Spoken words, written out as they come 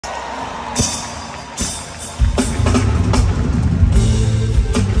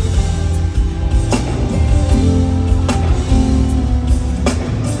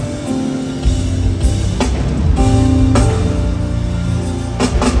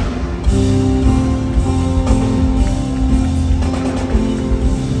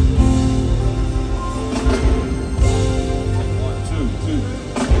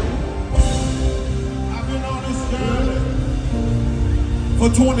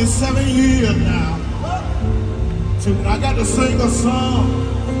27 years now. See, when I got to sing a song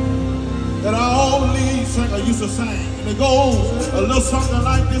that our old lead singer used to sing, and it goes a little something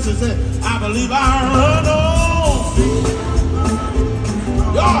like this. It said, I believe I run on.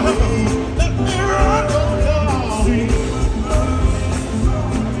 Y'all help me. Let me run on.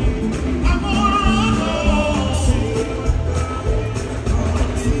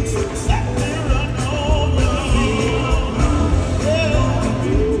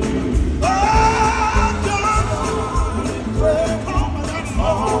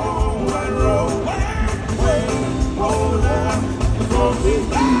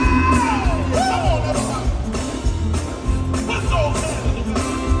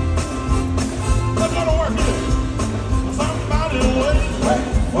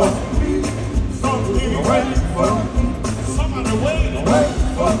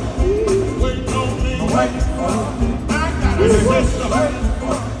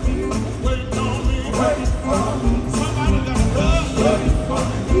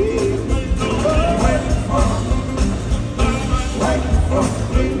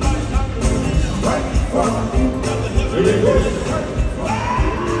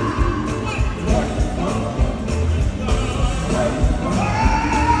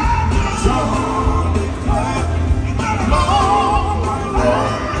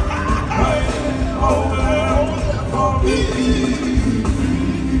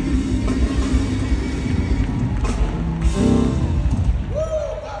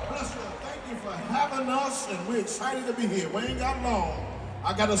 Excited to be here. We ain't got long.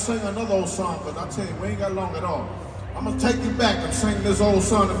 I gotta sing another old song, because I tell you, we ain't got long at all. I'm gonna take you back and sing this old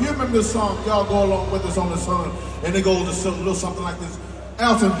song. If you remember this song, y'all go along with us on this song, and it goes a little something like this.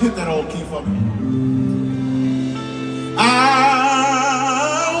 Alton, hit that old key for me. I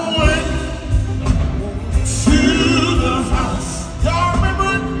went to the house. Y'all remember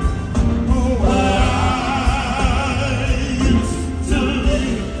it? Where I used to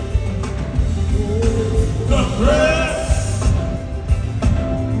live. The grass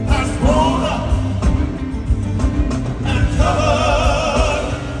has grown up and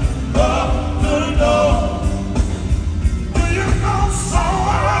covered up the door. Do you know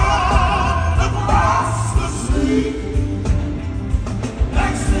someone across the street?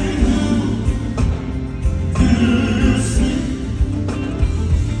 Next to you, do you see?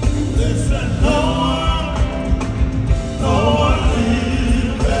 They said no one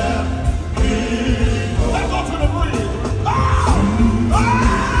lived there. Let's go to the bridge.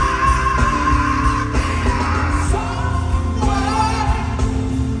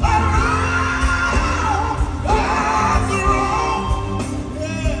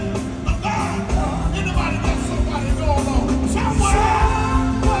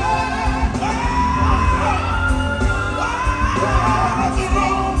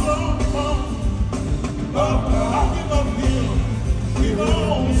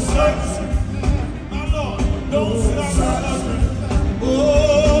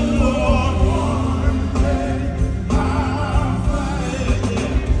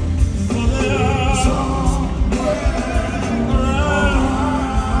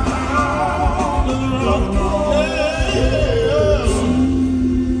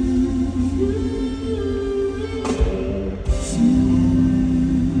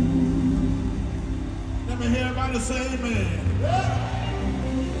 Say amen.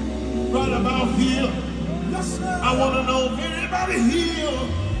 Right about here, I want to know if anybody here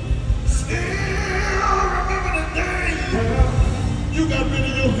still remember the day you got rid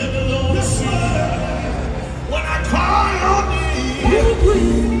of your heavy load. When I call your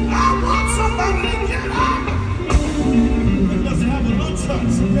name, I want somebody to get up and let's have a little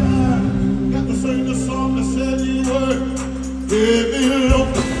church. Got to sing the song that said you were heavy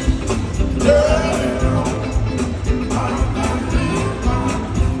load.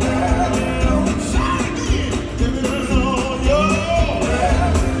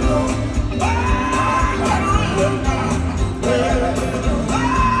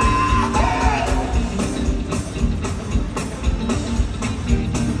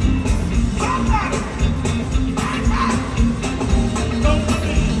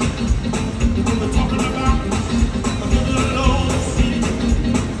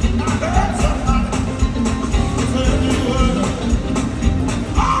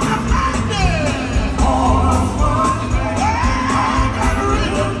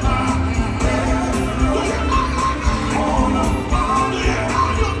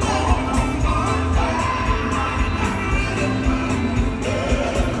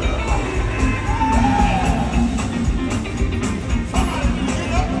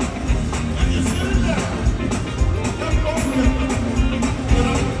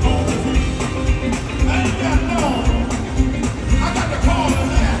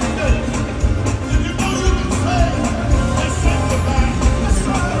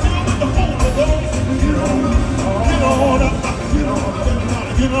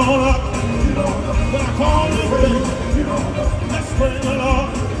 Get on up. When I call his name, let's praise the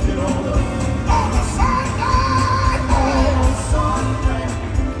Lord.